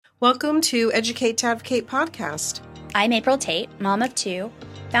Welcome to Educate to Advocate podcast. I'm April Tate, mom of two,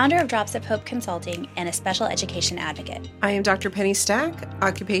 founder of Drops of Hope Consulting, and a special education advocate. I am Dr. Penny Stack,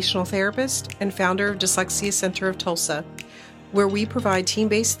 occupational therapist and founder of Dyslexia Center of Tulsa, where we provide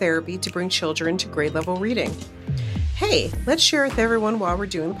team-based therapy to bring children to grade level reading. Hey, let's share with everyone while we're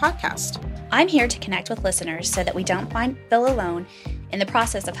doing the podcast. I'm here to connect with listeners so that we don't feel alone in the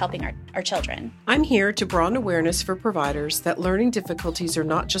process of helping our children. I'm here to broaden awareness for providers that learning difficulties are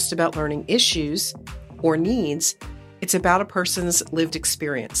not just about learning issues or needs, it's about a person's lived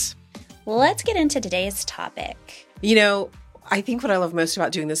experience. Let's get into today's topic. You know, I think what I love most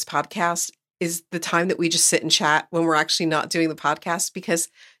about doing this podcast is the time that we just sit and chat when we're actually not doing the podcast, because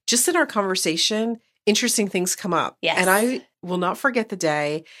just in our conversation, interesting things come up. Yes. And I will not forget the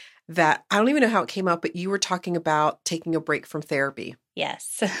day that I don't even know how it came up, but you were talking about taking a break from therapy.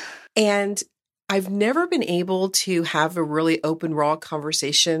 Yes. And I've never been able to have a really open, raw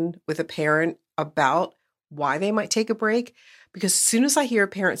conversation with a parent about why they might take a break. Because as soon as I hear a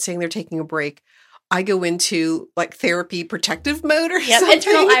parent saying they're taking a break, I go into like therapy protective mode or something.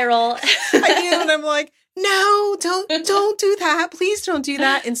 Internal eye roll. I do. And I'm like, no, don't do that. Please don't do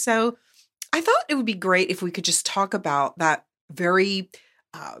that. And so I thought it would be great if we could just talk about that very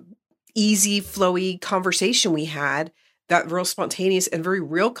easy, flowy conversation we had, that real spontaneous and very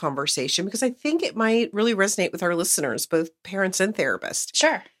real conversation, because I think it might really resonate with our listeners, both parents and therapists.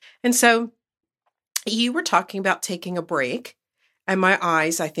 Sure. And so you were talking about taking a break, and my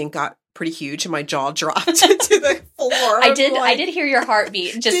eyes, I think, got pretty huge and my jaw dropped to the floor. I did hear your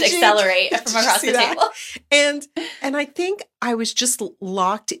heartbeat just accelerate from across the table. And I think I was just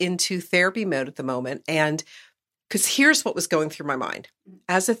locked into therapy mode at the moment. And because here's what was going through my mind.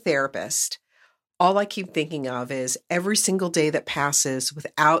 As a therapist, all I keep thinking of is every single day that passes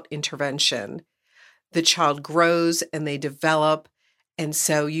without intervention, the child grows and they develop. And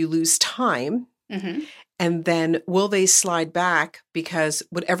so you lose time. Mm-hmm. And then will they slide back because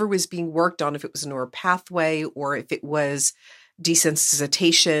whatever was being worked on, if it was a neural pathway or if it was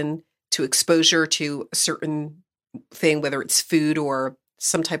desensitization to exposure to a certain thing, whether it's food or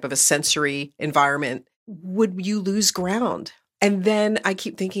some type of a sensory environment, would you lose ground? And then I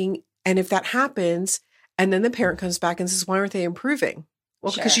keep thinking, and if that happens, and then the parent comes back and says, why aren't they improving?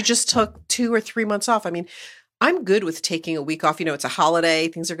 Well, Sure. Because you just took 2 or 3 months off. I mean, I'm good with taking a week off. You know, it's a holiday,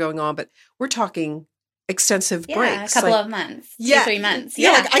 things are going on, but we're talking extensive breaks. A couple of months. 2-3 months.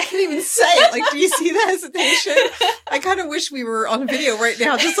 Yeah. Like, I can't even say it. Like, do you see the hesitation? I kind of wish we were on video right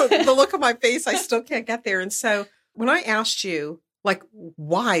now. Just the look on my face, I still can't get there. And so when I asked you, like,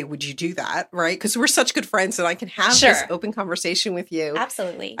 why would you do that? Right? Because we're such good friends and I can have this open conversation with you.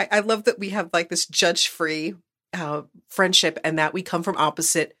 Absolutely. I love that we have like this judge-free friendship and that we come from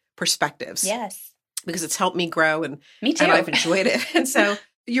opposite perspectives. Yes. Because it's helped me grow and Me too. And I've enjoyed it. And so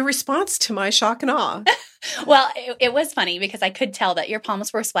your response to my shock and awe. Well, it was funny because I could tell that your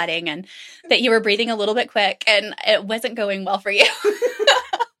palms were sweating and that you were breathing a little bit quick and it wasn't going well for you.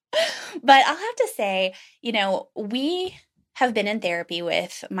 But I'll have to say, you know, we have been in therapy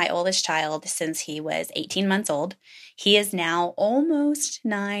with my oldest child since he was 18 months old. He is now almost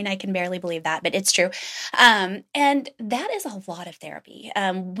 9. I can barely believe that, but it's true. And that is a lot of therapy.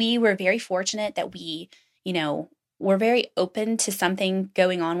 We were very fortunate that we, you know, were very open to something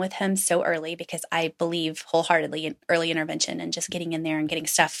going on with him so early, because I believe wholeheartedly in early intervention and just getting in there and getting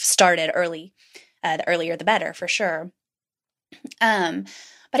stuff started early. The earlier, the better, for sure. But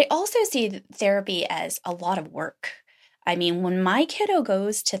I also see therapy as a lot of work. I mean, when my kiddo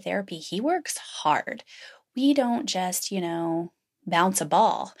goes to therapy, he works hard. We don't just, you know, bounce a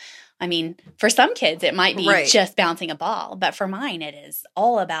ball. I mean, for some kids, it might be just bouncing a ball. But for mine, it is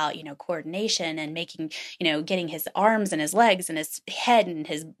all about, you know, coordination and making, you know, getting his arms and his legs and his head and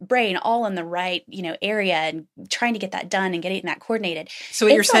his brain all in the right, you know, area and trying to get that done and getting that coordinated. So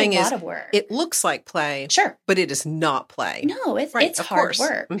what you're saying is work. It looks like play. Sure. But it is not play. No, it's hard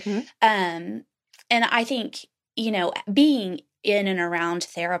work. Mm-hmm. And I think, you know, being in and around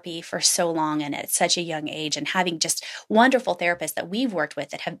therapy for so long and at such a young age and having just wonderful therapists that we've worked with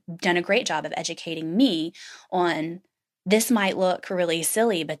that have done a great job of educating me on this might look really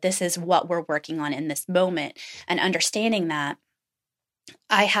silly, but this is what we're working on in this moment, and understanding that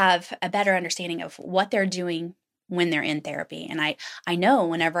I have a better understanding of what they're doing when they're in therapy. And I know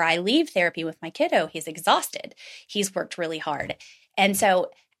whenever I leave therapy with my kiddo, he's exhausted. He's worked really hard. And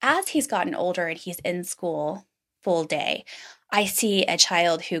so as he's gotten older and he's in school full day, I see a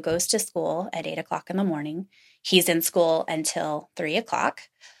child who goes to school at 8 o'clock in the morning. He's in school until 3 o'clock.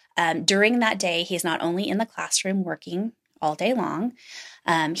 During that day, he's not only in the classroom working all day long.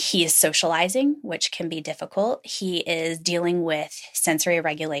 He is socializing, which can be difficult. He is dealing with sensory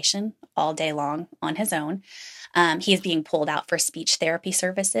regulation all day long on his own. He is being pulled out for speech therapy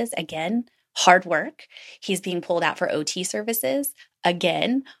services. Again, hard work. He's being pulled out for OT services.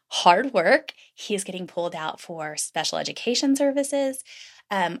 Again, hard work. He's getting pulled out for special education services.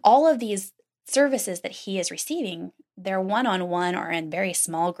 All of these services that he is receiving, they're one-on-one or in very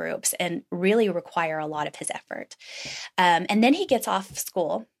small groups and really require a lot of his effort. And then he gets off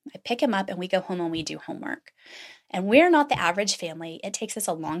school. I pick him up and we go home and we do homework. And we're not the average family. It takes us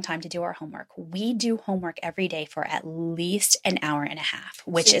a long time to do our homework. We do homework every day for at least an hour and a half,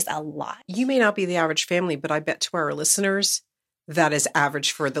 which is a lot. You may not be the average family, but I bet to our listeners, that is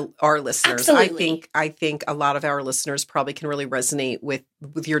average for our listeners. Absolutely. I think a lot of our listeners probably can really resonate with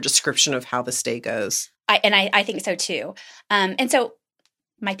your description of how this day goes. I think so too. And so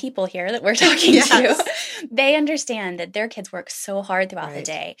my people here that we're talking Yes. to, they understand that their kids work so hard throughout the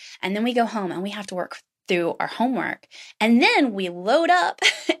day. And then we go home and we have to work through our homework. And then we load up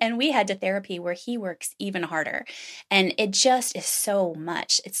and we head to therapy where he works even harder. And it just is so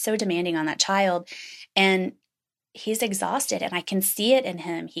much. It's so demanding on that child. And he's exhausted and I can see it in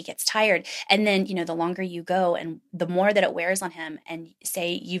him. He gets tired. And then, the longer you go and the more that it wears on him, and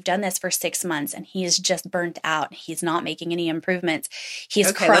say you've done this for 6 months and he is just burnt out. He's not making any improvements.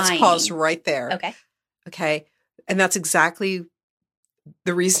 He's crying. Let's pause right there. Okay. And that's exactly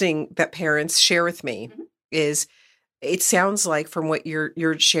the reasoning that parents share with me. Mm-hmm. Is it sounds like from what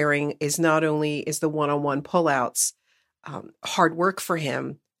you're sharing is not only is the one-on-one pullouts hard work for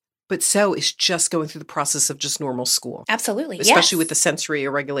him, but so is just going through the process of just normal school. Absolutely. Especially with the sensory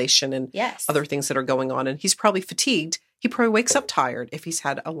regulation and other things that are going on. And he's probably fatigued. He probably wakes up tired if he's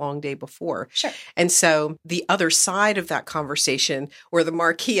had a long day before. Sure. And so the other side of that conversation, or the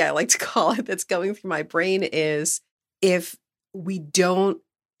marquee, I like to call it, that's going through my brain is if we don't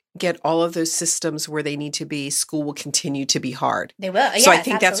get all of those systems where they need to be, school will continue to be hard. They will. So I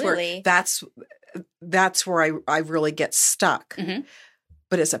think that's where I really get stuck. Mm-hmm.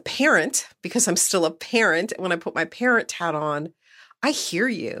 But as a parent, because I'm still a parent, when I put my parent hat on, I hear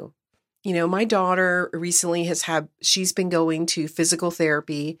you. My daughter recently she's been going to physical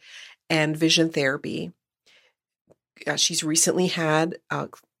therapy and vision therapy. She's recently had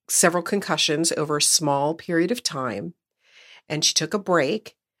several concussions over a small period of time, and she took a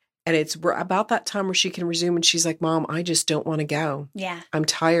break. And it's about that time where she can resume. And she's like, Mom, I just don't want to go. Yeah. I'm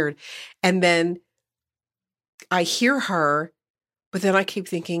tired. And then I hear her, but then I keep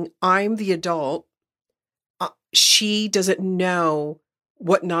thinking, I'm the adult. She doesn't know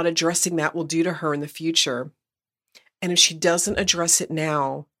what not addressing that will do to her in the future. And if she doesn't address it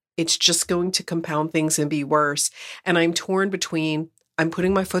now, it's just going to compound things and be worse. And I'm torn between, I'm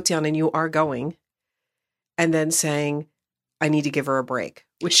putting my foot down and you are going, and then saying, I need to give her a break,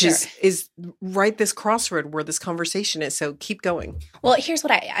 which is right this crossroad where this conversation is. So keep going. Well, here's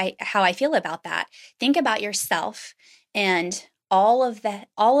what how I feel about that. Think about yourself and all of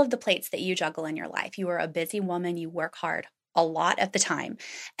the plates that you juggle in your life. You are a busy woman. You work hard a lot of the time.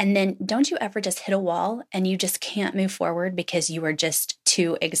 And then don't you ever just hit a wall and you just can't move forward because you are just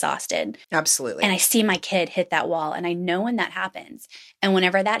too exhausted? Absolutely. And I see my kid hit that wall, and I know when that happens. And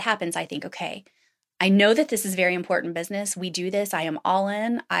whenever that happens, I think, okay, I know that this is very important business. We do this. I am all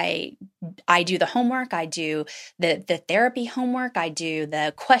in. I do the homework. I do the therapy homework. I do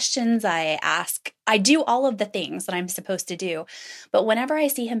the questions I ask. I do all of the things that I'm supposed to do. But whenever I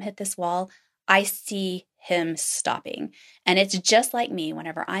see him hit this wall, I see him stopping. And it's just like me.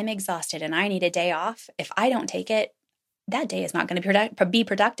 Whenever I'm exhausted and I need a day off, if I don't take it, that day is not going to be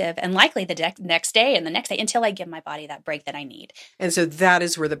productive, and likely the next day and the next day until I give my body that break that I need. And so that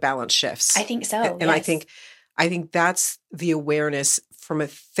is where the balance shifts. I think so. And I think that's the awareness from a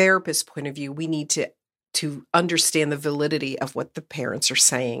therapist point of view. We need to understand the validity of what the parents are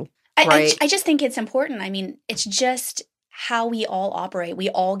saying. Right? I just think it's important. I mean, it's just how we all operate. We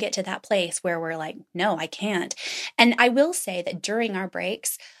all get to that place where we're like, no, I can't. And I will say that during our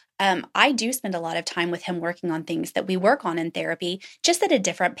breaks, I do spend a lot of time with him working on things that we work on in therapy, just at a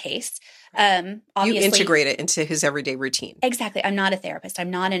different pace. Obviously, you integrate it into his everyday routine. Exactly. I'm not a therapist.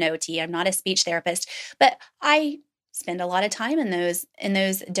 I'm not an OT. I'm not a speech therapist, but I spend a lot of time in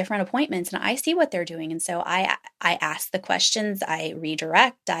those different appointments, and I see what they're doing. And so I ask the questions, I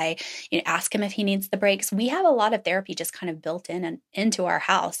redirect, I ask him if he needs the breaks. We have a lot of therapy just kind of built in and into our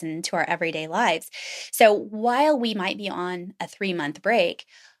house and into our everyday lives. So while we might be on a 3-month break,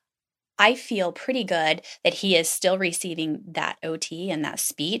 I feel pretty good that he is still receiving that OT and that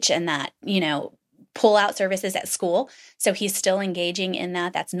speech and that, pull out services at school. So he's still engaging in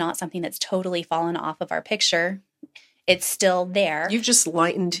that. That's not something that's totally fallen off of our picture. It's still there. You've just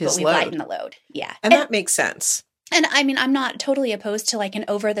lightened his but we load. lightened the load. Yeah. And that makes sense. And I mean, I'm not totally opposed to like an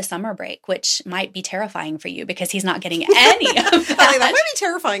over the summer break, which might be terrifying for you because he's not getting any of that. That might be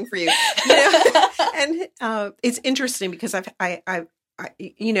terrifying for you. And it's interesting because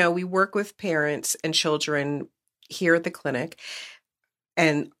we work with parents and children here at the clinic,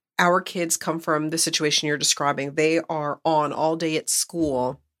 and our kids come from the situation you're describing. They are on all day at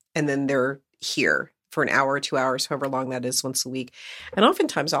school, and then they're here for an hour, 2 hours, however long that is, once a week. And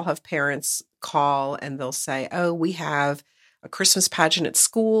oftentimes I'll have parents call and they'll say, oh, we have a Christmas pageant at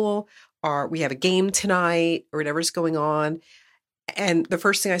school, or we have a game tonight, or whatever's going on. And the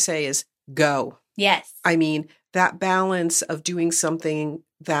first thing I say is go. Yes. I mean, that balance of doing something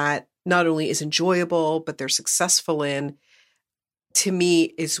that not only is enjoyable, but they're successful in, to me,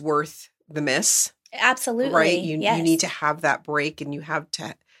 is worth the miss. Absolutely. Right? You need to have that break, and you have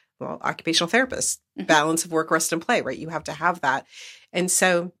to, occupational therapists, balance of work, rest, and play, right? You have to have that. And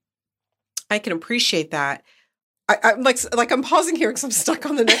so I can appreciate that. I'm like I'm pausing here because I'm stuck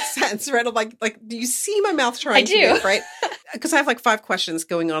on the next sentence, right? I'm like, do you see my mouth trying to move, right? Because I have like 5 questions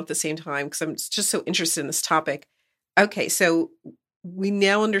going on at the same time because I'm just so interested in this topic. Okay, so we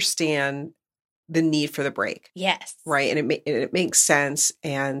now understand the need for the break. Yes. Right. And it makes sense.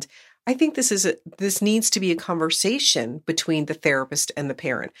 And I think this needs to be a conversation between the therapist and the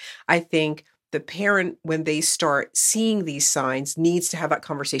parent. I think the parent, when they start seeing these signs, needs to have that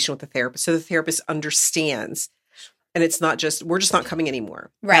conversation with the therapist so the therapist understands. And it's not just, we're just not coming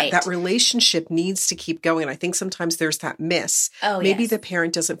anymore. Right. That relationship needs to keep going. And I think sometimes there's that miss. Oh, Maybe yes. the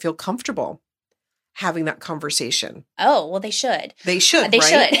parent doesn't feel comfortable having that conversation. Oh, well, they should. They should, They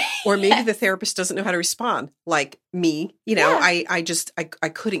right? should. Or maybe Yes. the therapist doesn't know how to respond, like me.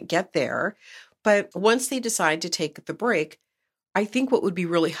 I couldn't get there. But once they decide to take the break, I think what would be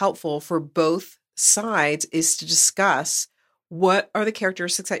really helpful for both sides is to discuss what are the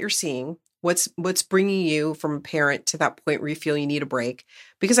characteristics that you're seeing, what's bringing you from a parent to that point where you feel you need a break.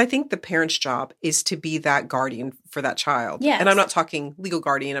 Because I think the parent's job is to be that guardian for that child. Yes. And I'm not talking legal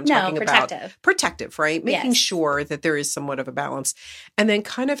guardian. I'm talking about protective, right? Making sure that there is somewhat of a balance. And then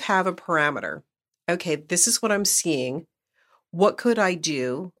kind of have a parameter. Okay, this is what I'm seeing. What could I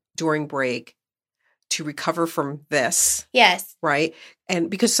do during break to recover from this? Yes. Right? And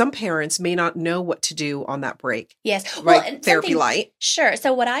because some parents may not know what to do on that break. Yes. Right? Well, and Therapy light. Sure.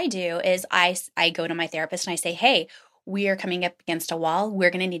 So what I do is I go to my therapist and I say, hey, we are coming up against a wall. We're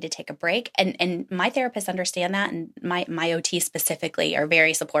going to need to take a break. And my therapists understand that. And my OT specifically are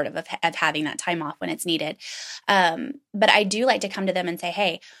very supportive of having that time off when it's needed. But I do like to come to them and say,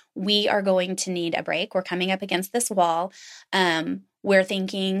 hey, we are going to need a break. We're coming up against this wall. We're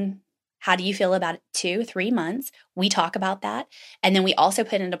thinking, how do you feel about 2-3 months? We talk about that. And then we also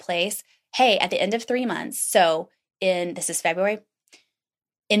put into place, hey, at the end of 3 months, so this is February,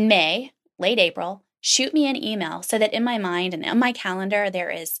 in May, late April, shoot me an email so that in my mind and on my calendar, there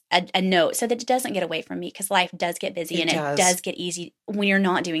is a note so that it doesn't get away from me, because life does get busy it does get easy. When you're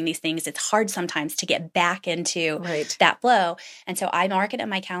not doing these things, it's hard sometimes to get back into that flow. And so I mark it in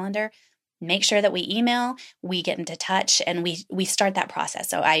my calendar, make sure that we email, we get into touch, and we start that process.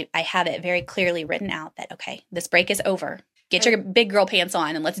 So I have it very clearly written out that, okay, this break is over. Get your big girl pants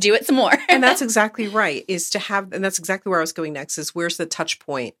on and let's do it some more. And that's exactly right, and that's exactly where I was going next, is where's the touch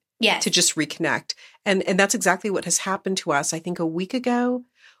point to just reconnect. And that's exactly what has happened to us. I think a week ago,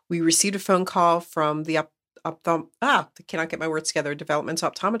 we received a phone call from the I cannot get my words together, developmental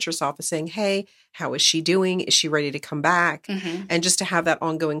optometrist office saying, hey, how is she doing? Is she ready to come back? Mm-hmm. And just to have that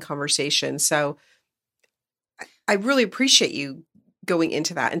ongoing conversation. So I really appreciate you going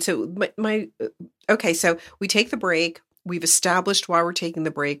into that. And so so we take the break. We've established why we're taking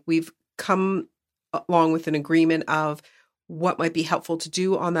the break. We've come along with an agreement of what might be helpful to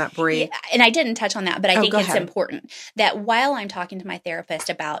do on that break. Yeah, and I didn't touch on that, but I think it's ahead. important that while I'm talking to my therapist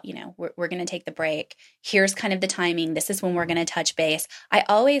about, we're going to take the break, here's kind of the timing, this is when we're going to touch base, I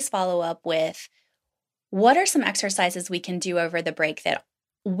always follow up with, what are some exercises we can do over the break that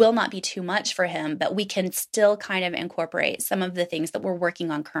will not be too much for him, but we can still kind of incorporate some of the things that we're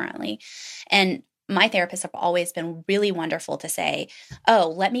working on currently. And my therapists have always been really wonderful to say,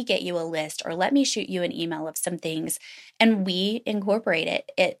 oh, let me get you a list, or let me shoot you an email of some things. And we incorporate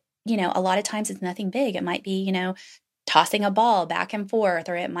it. A lot of times it's nothing big. It might be, tossing a ball back and forth,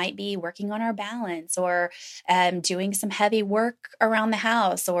 or it might be working on our balance, or doing some heavy work around the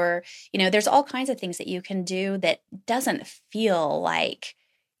house, or, there's all kinds of things that you can do that doesn't feel like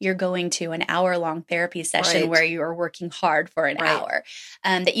you're going to an hour-long therapy session where you're working hard for an hour,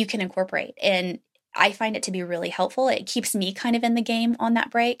 that you can incorporate. And I find it to be really helpful. It keeps me kind of in the game on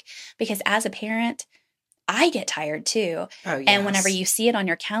that break, because as a parent, I get tired too. Oh, yes. And whenever you see it on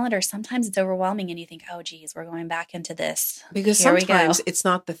your calendar, sometimes it's overwhelming and you think, oh, geez, we're going back into this. Because Here sometimes we go. it's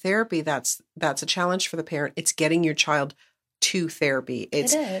not the therapy that's a challenge for the parent. It's getting your child to therapy.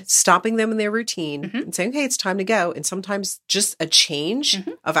 It's stopping them in their routine and saying, okay, it's time to go. And sometimes just a change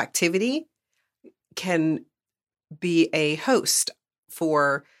of activity can be a host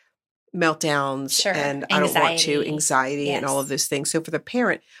for meltdowns and I don't want to, anxiety and all of those things. So for the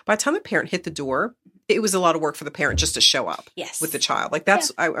parent, by the time the parent hit the door, it was a lot of work for the parent just to show up with the child. Like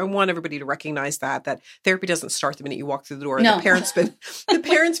that's, I want everybody to recognize that therapy doesn't start the minute you walk through the door. No. The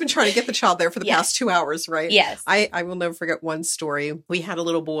parent's been trying to get the child there for the past 2 hours, right? Yes. I will never forget one story. We had a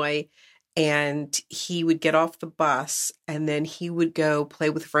little boy and he would get off the bus and then he would go play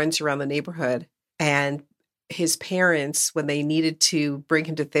with friends around the neighborhood. And his parents, when they needed to bring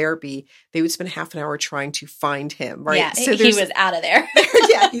him to therapy, they would spend half an hour trying to find him, right? Yeah, so he was out of there.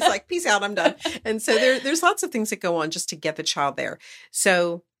 Yeah, he's like, peace out, I'm done. And so there's lots of things that go on just to get the child there.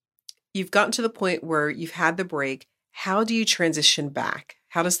 So you've gotten to the point where you've had the break. How do you transition back?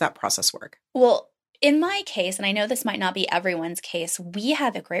 How does that process work? Well, in my case, and I know this might not be everyone's case, we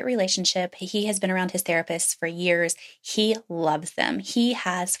have a great relationship. He has been around his therapists for years. He loves them. He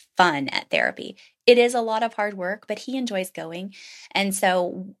has fun at therapy. It is a lot of hard work, but he enjoys going. And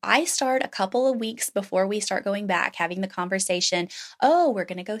so I start a couple of weeks before we start going back, having the conversation. Oh, we're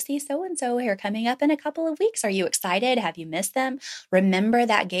going to go see so-and-so here coming up in a couple of weeks. Are you excited? Have you missed them? Remember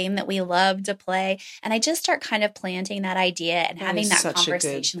that game that we love to play? And I just start kind of planting that idea and having that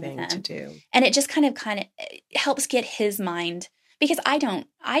conversation with him. To do. And it just kind of helps get his mind, because I don't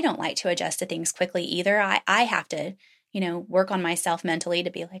like to adjust to things quickly either. I have to work on myself mentally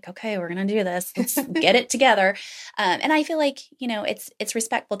to be like, okay, we're going to do this. Let's get it together. And I feel like, it's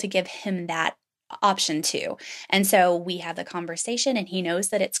respectful to give him that option too. And so we have the conversation and he knows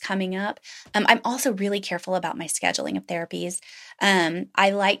that it's coming up. I'm also really careful about my scheduling of therapies.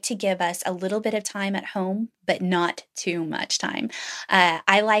 I like to give us a little bit of time at home, but not too much time.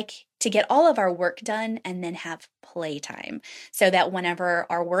 I like to get all of our work done and then have playtime so that whenever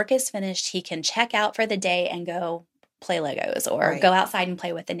our work is finished, he can check out for the day and go play Legos or go outside and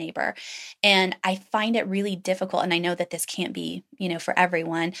play with the neighbor. And I find it really difficult. And I know that this can't be, for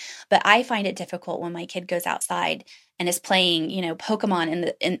everyone, but I find it difficult when my kid goes outside and is playing,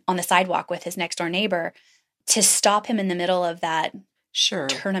 Pokemon on the sidewalk with his next door neighbor, to stop him in the middle of that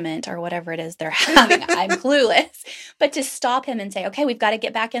tournament or whatever it is they're having. I'm clueless, but to stop him and say, okay, we've got to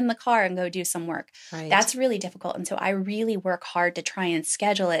get back in the car and go do some work. Right. That's really difficult. And so I really work hard to try and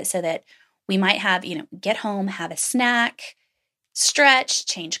schedule it so that we might have, get home, have a snack, stretch,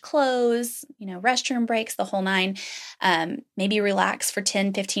 change clothes, restroom breaks, the whole nine, maybe relax for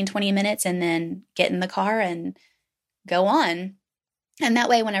 10, 15, 20 minutes and then get in the car and go on. And that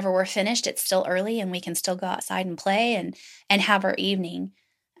way, whenever we're finished, it's still early and we can still go outside and play and have our evening.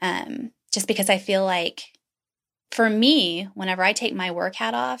 Just because I feel like for me, whenever I take my work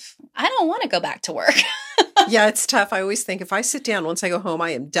hat off, I don't want to go back to work. Yeah, it's tough. I always think if I sit down, once I go home,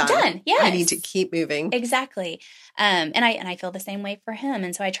 I am done. Done, yes. I need to keep moving. Exactly. And I feel the same way for him.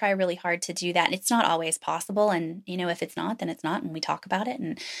 And so I try really hard to do that. And it's not always possible. And, if it's not, then it's not. And we talk about it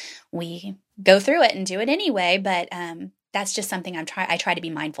and we go through it and do it anyway. But that's just something I try to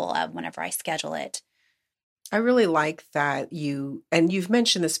be mindful of whenever I schedule it. I really like that and you've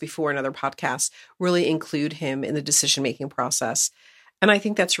mentioned this before in other podcasts, really include him in the decision-making process. And I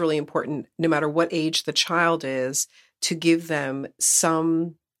think that's really important, no matter what age the child is, to give them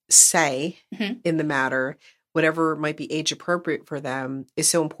some say in the matter. Whatever might be age appropriate for them is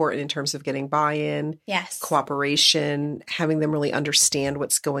so important in terms of getting buy-in, cooperation, having them really understand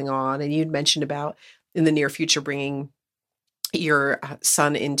what's going on. And you'd mentioned about in the near future bringing your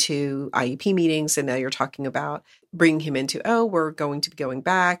son into IEP meetings, and now you're talking about bringing him into, we're going to be going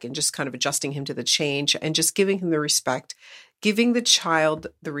back, and just kind of adjusting him to the change and just giving him the respect, giving the child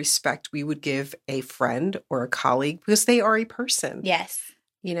the respect we would give a friend or a colleague, because they are a person. Yes.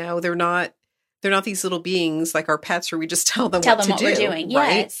 They're not these little beings like our pets where we just tell them what we're doing.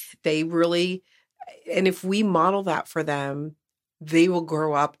 Right? Yes. They really, and if we model that for them, they will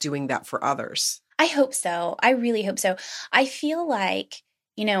grow up doing that for others. I hope so. I really hope so. I feel like,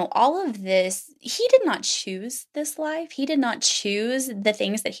 all of this, he did not choose this life. He did not choose the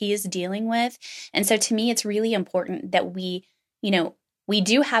things that he is dealing with. And so to me, it's really important that we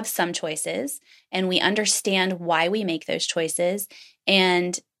do have some choices and we understand why we make those choices.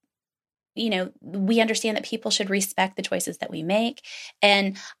 And, we understand that people should respect the choices that we make.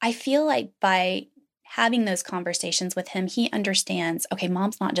 And I feel like by having those conversations with him, he understands, okay,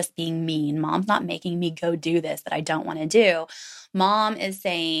 mom's not just being mean. Mom's not making me go do this that I don't want to do. Mom is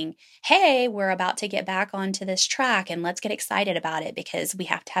saying, hey, we're about to get back onto this track and let's get excited about it because we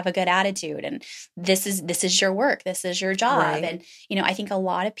have to have a good attitude. And this is your work. This is your job. Right. And, I think a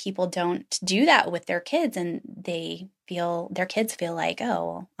lot of people don't do that with their kids, and their kids feel like, oh,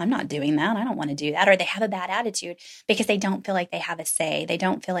 well, I'm not doing that. I don't want to do that. Or they have a bad attitude because they don't feel like they have a say. They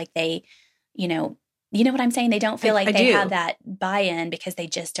don't feel like they, you know what I'm saying? They don't feel like I they do. have that buy-in because they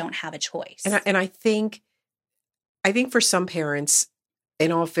just don't have a choice. And I think for some parents,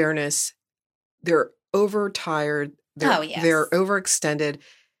 in all fairness, they're overtired. They're overextended.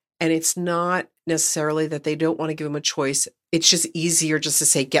 And it's not necessarily that they don't want to give them a choice. It's just easier just to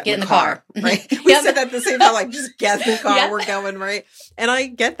say, get in the car. Right? We said that at the same time, like, just get in the car. We're going, right? And I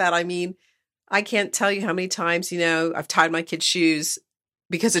get that. I mean, I can't tell you how many times, I've tied my kid's shoes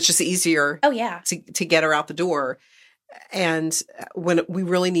because it's just easier to get her out the door. And when we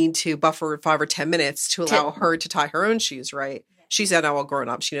really need to buffer 5 or 10 minutes to allow her to tie her own shoes, right? She's now all grown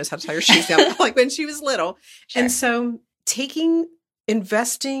up. She knows how to tie her shoes now, like when she was little. Sure. And so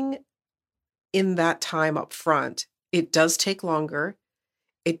investing in that time up front, it does take longer.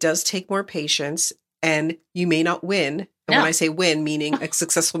 It does take more patience, and you may not win. And when I say win, meaning a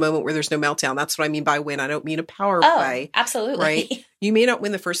successful moment where there's no meltdown, that's what I mean by win. I don't mean a power play. Absolutely. Right? You may not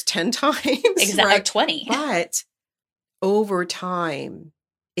win the first 10 times. Exactly. Right? 20. But over time,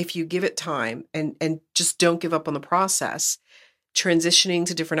 if you give it time and just don't give up on the process, transitioning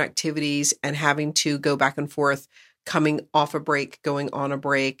to different activities and having to go back and forth, coming off a break, going on a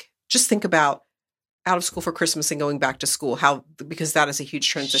break. Just think about out of school for Christmas and going back to school, because that is a huge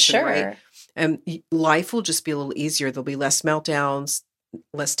transition, right? And life will just be a little easier. There'll be less meltdowns,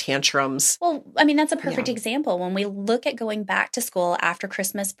 less tantrums. Well, I mean, that's a perfect example. When we look at going back to school after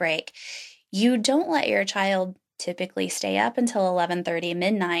Christmas break, you don't let your child typically stay up until 11:30,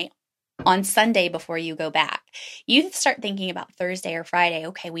 midnight on Sunday before you go back. You start thinking about Thursday or Friday,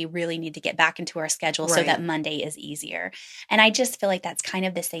 okay, we really need to get back into our schedule so that Monday is easier. And I just feel like that's kind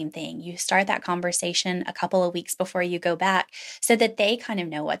of the same thing. You start that conversation a couple of weeks before you go back so that they kind of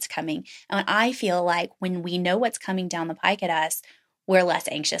know what's coming. And I feel like when we know what's coming down the pike at us, we're less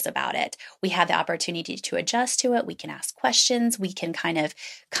anxious about it. We have the opportunity to adjust to it. We can ask questions. We can kind of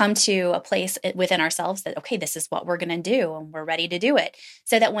come to a place within ourselves that, okay, this is what we're going to do and we're ready to do it.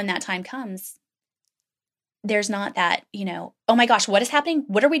 So that when that time comes, there's not that, oh my gosh, what is happening?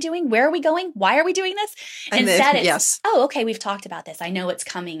 What are we doing? Where are we going? Why are we doing this? Instead, it's, oh, okay, we've talked about this. I know it's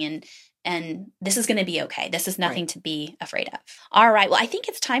coming and this is going to be okay. This is nothing to be afraid of. All right. Well, I think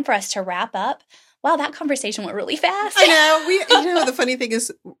it's time for us to wrap up. Wow, that conversation went really fast. I know. The funny thing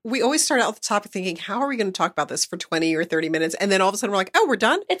is we always start out at the topic thinking, how are we going to talk about this for 20 or 30 minutes? And then all of a sudden we're like, oh, we're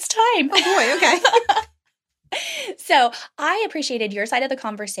done? It's time. Oh, boy. Okay. So I appreciated your side of the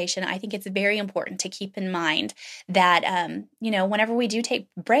conversation. I think it's very important to keep in mind that, whenever we do take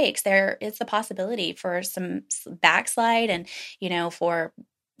breaks, there is the possibility for some backslide and, for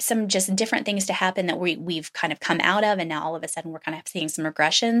some just different things to happen that we've kind of come out of. And now all of a sudden we're kind of seeing some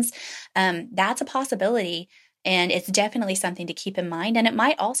regressions. That's a possibility. And it's definitely something to keep in mind. And it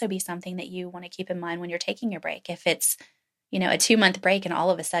might also be something that you want to keep in mind when you're taking your break. If it's, a 2-month break and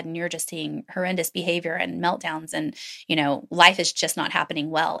all of a sudden you're just seeing horrendous behavior and meltdowns and, life is just not happening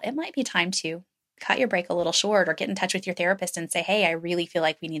well, it might be time to cut your break a little short or get in touch with your therapist and say, hey, I really feel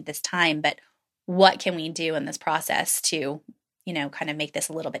like we need this time, but what can we do in this process to kind of make this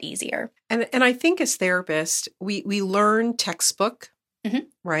a little bit easier. And I think as therapists, we learn textbook,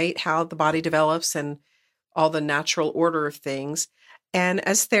 right? How the body develops and all the natural order of things. And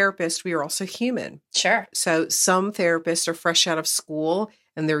as therapists, we are also human. Sure. So some therapists are fresh out of school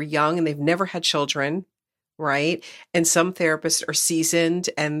and they're young and they've never had children, right? And some therapists are seasoned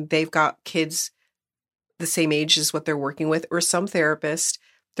and they've got kids the same age as what they're working with. Or some therapists,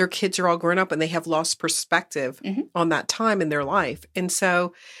 their kids are all grown up and they have lost perspective on that time in their life. And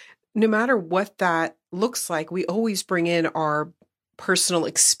so no matter what that looks like, we always bring in our personal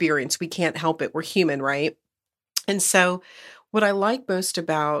experience. We can't help it. We're human, right? And so what I like most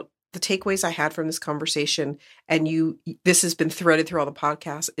about the takeaways I had from this conversation, and this has been threaded through all the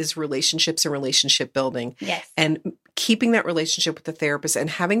podcasts, is relationships and relationship building. Yes. And keeping that relationship with the therapist and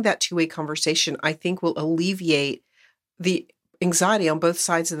having that two-way conversation, I think will alleviate the anxiety on both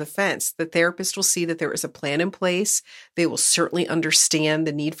sides of the fence. The therapist will see that there is a plan in place. They will certainly understand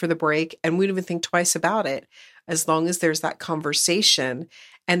the need for the break and won't even think twice about it as long as there's that conversation.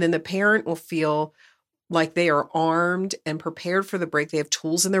 And then the parent will feel like they are armed and prepared for the break. They have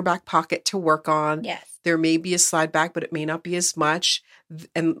tools in their back pocket to work on. Yes. There may be a slide back, but it may not be as much.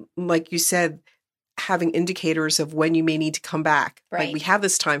 And like you said, having indicators of when you may need to come back. Right. Like we have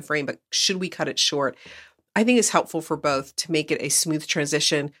this time frame, but should we cut it short? I think it's helpful for both to make it a smooth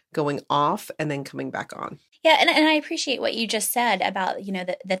transition going off and then coming back on. Yeah, and I appreciate what you just said about, you know,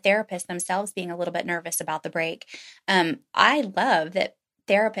 the therapists themselves being a little bit nervous about the break. I love that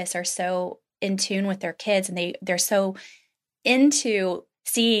therapists are so in tune with their kids, and they're so into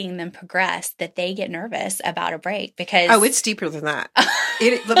seeing them progress that they get nervous about a break because... Oh, it's deeper than that.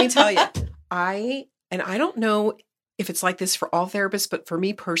 Let me tell you, I don't know if it's like this for all therapists, but for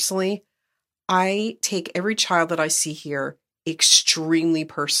me personally, I take every child that I see here extremely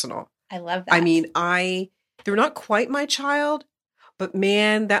personal. I love that. I mean, they're not quite my child, but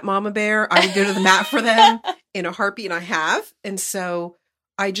man, that mama bear, I would go to the mat for them in a heartbeat, and I have. And so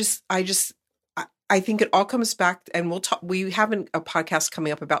I think it all comes back, and we'll talk. We have a podcast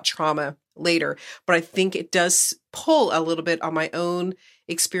coming up about trauma later, but I think it does pull a little bit on my own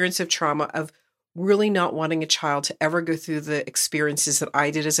experience of trauma of really not wanting a child to ever go through the experiences that I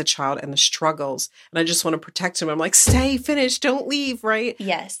did as a child and the struggles. And I just want to protect him. I'm like, stay, finish, don't leave, right?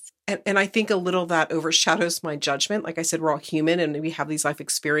 Yes. And I think a little that overshadows my judgment. Like I said, we're all human and we have these life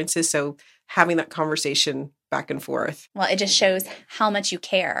experiences. So having that conversation back and forth. Well, it just shows how much you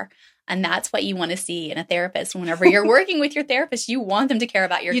care. And that's what you want to see in a therapist. Whenever you're working with your therapist, you want them to care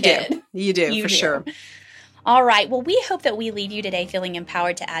about your kid. You do, for sure. All right. Well, we hope that we leave you today feeling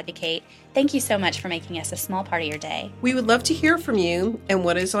empowered to advocate. Thank you so much for making us a small part of your day. We would love to hear from you and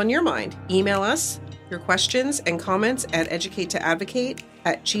what is on your mind. Email us your questions and comments at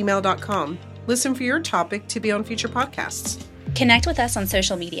educatetoadvocate@gmail.com. Listen for your topic to be on future podcasts. Connect with us on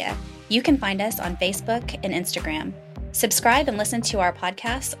social media. You can find us on Facebook and Instagram. Subscribe and listen to our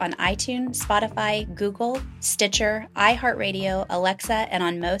podcasts on iTunes, Spotify, Google, Stitcher, iHeartRadio, Alexa, and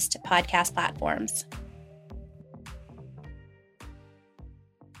on most podcast platforms.